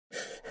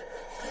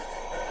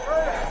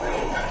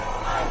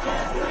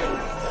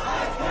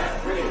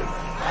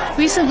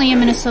Recently in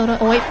Minnesota,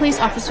 a white police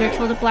officer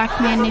killed a black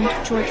man named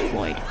George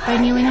Floyd by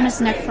kneeling on his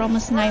neck for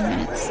almost 9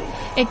 minutes,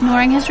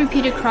 ignoring his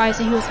repeated cries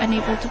that he was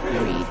unable to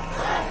breathe.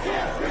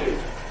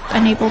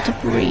 Unable to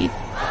breathe.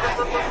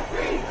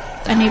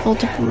 Unable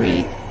to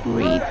breathe.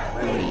 Breathe.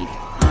 Breathe.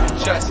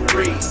 Just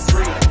breathe.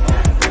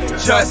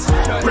 Just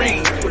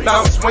breathe.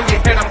 Bounce when you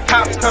hear them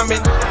cops coming.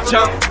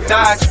 Jump,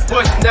 dodge,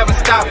 push, never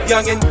stop,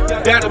 youngin'.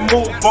 Better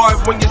move, boy,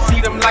 when you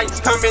see them lights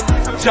coming.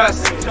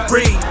 Just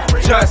breathe.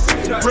 Just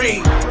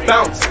breathe.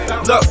 Bounce.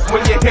 Look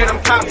when you hear them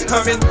cops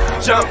coming.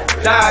 Jump,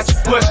 dodge,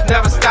 push,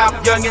 never stop,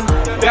 youngin'.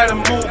 Better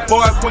move,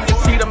 boy, when you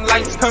see them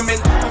lights coming.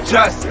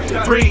 Just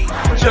breathe.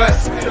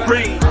 Just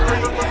breathe.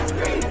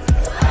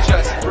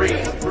 Just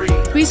breathe.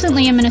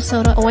 Recently in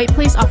Minnesota, a white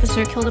police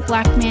officer killed a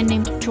black man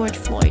named George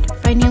Floyd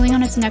by kneeling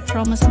on his neck for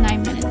almost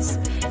 9 minutes,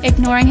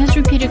 ignoring his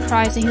repeated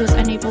cries that he was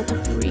unable to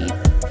breathe.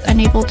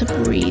 Unable to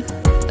breathe.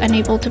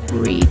 Unable to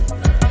breathe.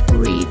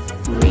 Breathe.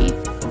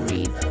 Breathe.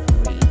 Breathe.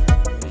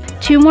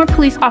 Breathe. 2 more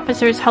police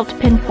officers helped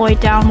pin Floyd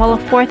down while a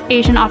 4th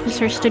Asian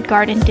officer stood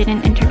guard and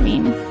didn't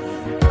intervene.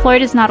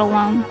 Floyd is not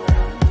alone.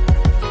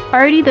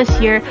 Already this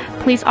year,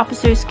 police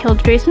officers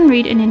killed Jason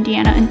Reed in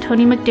Indiana and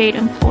Tony McDade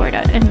in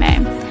Florida in May,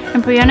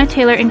 and Breonna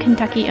Taylor in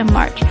Kentucky in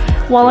March,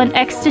 while an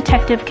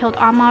ex-detective killed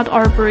Ahmaud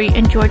Arbery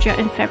in Georgia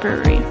in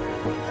February.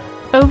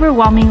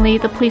 Overwhelmingly,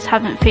 the police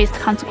haven't faced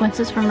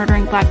consequences for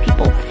murdering black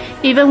people,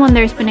 even when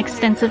there's been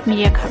extensive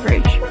media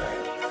coverage.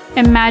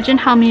 Imagine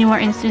how many more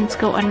incidents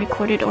go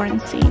unrecorded or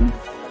unseen.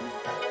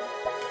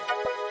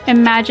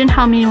 Imagine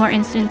how many more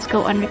incidents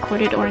go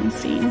unrecorded or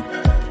unseen.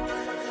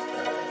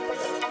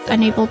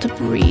 Unable to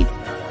breathe.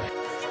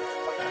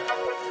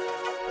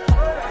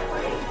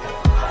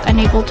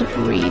 Unable to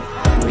breathe.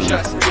 Breathe.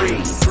 Just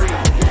breathe.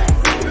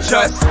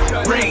 Just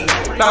breathe.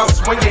 Bounce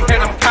when you hear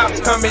them cops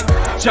coming.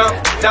 Jump,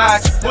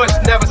 dodge, push,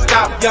 never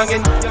stop,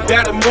 youngin'.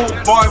 Better move,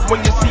 boy,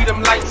 when you see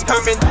them lights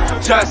coming.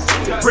 Just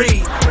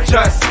breathe.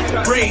 Just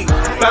breathe.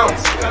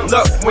 Bounce.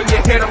 Look when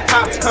you hear them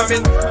cops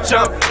coming.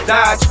 Jump,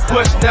 dodge,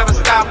 push, never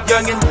stop,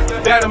 youngin'.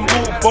 Better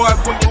move, boy,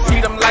 when you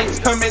see them lights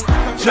coming.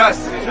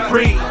 Just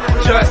breathe.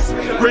 Just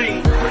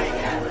breathe.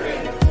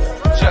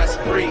 Just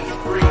breathe.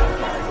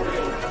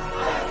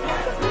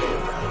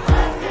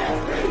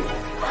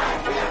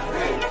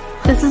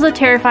 This is a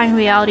terrifying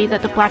reality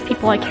that the black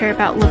people I care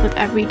about live with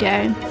every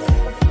day.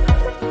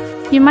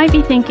 You might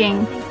be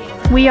thinking,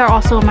 we are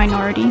also a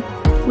minority.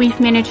 We've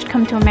managed to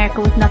come to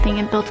America with nothing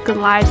and built good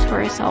lives for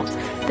ourselves,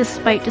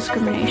 despite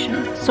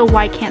discrimination. So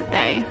why can't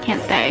they?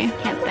 Can't they?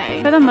 Can't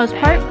they? For the most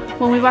part,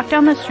 when we walk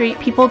down the street,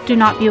 people do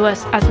not view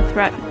us as a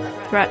threat.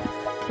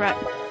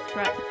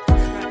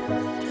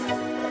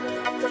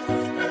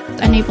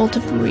 Unable to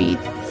breathe.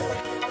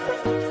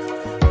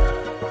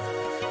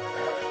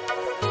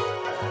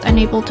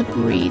 Unable to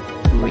breathe.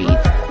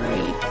 Breathe.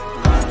 Breathe.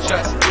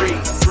 Just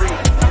breathe.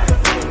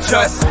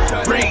 Just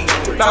breathe.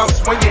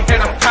 Bounce when you hear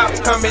them cops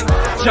coming.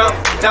 Jump,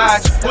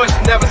 dodge, push,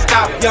 never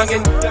stop,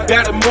 youngin'.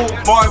 Better move,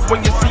 boy,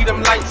 when you see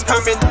them lights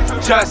coming.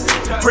 Just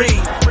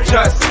breathe.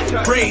 Just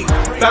breathe.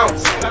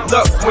 Bounce.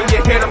 Look when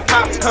you hear them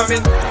cops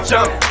coming.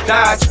 Jump,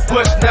 dodge,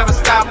 push, never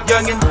stop,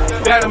 youngin'.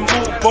 Better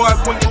move, boy,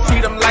 when you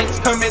see them lights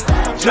coming.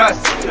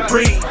 Just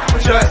breathe.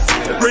 Just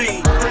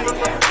breathe.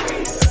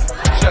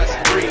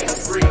 Just breathe.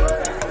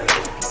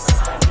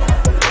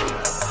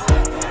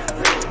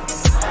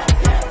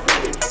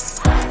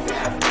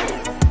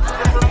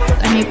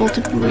 Unable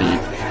to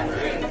breathe.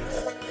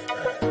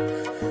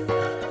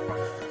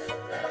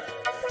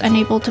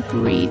 Unable to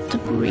breathe. To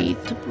breathe.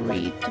 To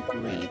breathe. To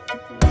breathe.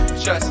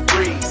 Just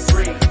breathe.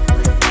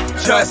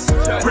 Just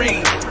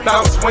breathe.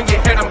 Bounce when you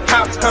hear them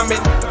cops coming.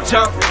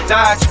 Jump,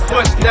 dodge,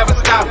 push, never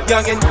stop,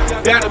 youngin'.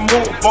 Better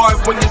move, boy,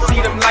 when you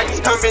see them lights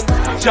coming.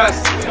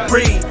 Just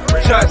breathe.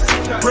 Just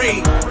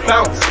breathe.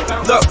 Bounce.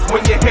 Look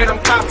when you hear them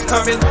cops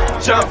coming.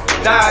 Jump,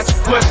 dodge,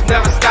 push,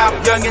 never stop,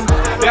 youngin'.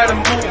 Better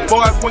move,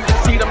 boy, when you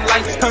see them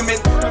lights coming.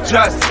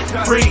 Just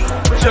breathe.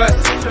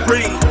 Just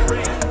breathe.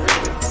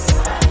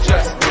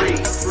 Just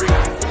breathe.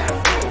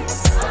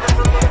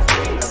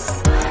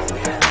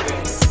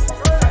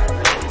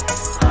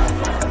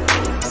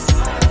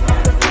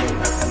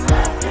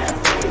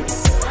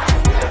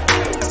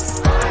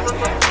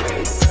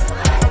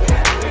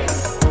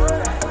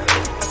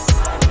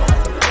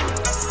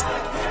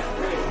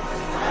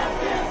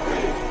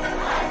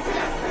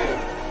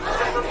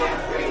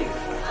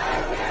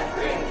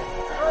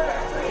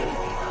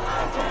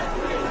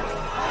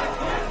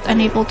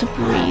 Unable to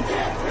breathe.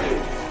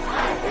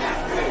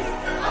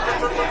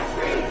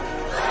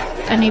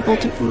 Unable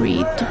to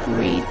breathe. To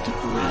breathe. To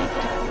breathe.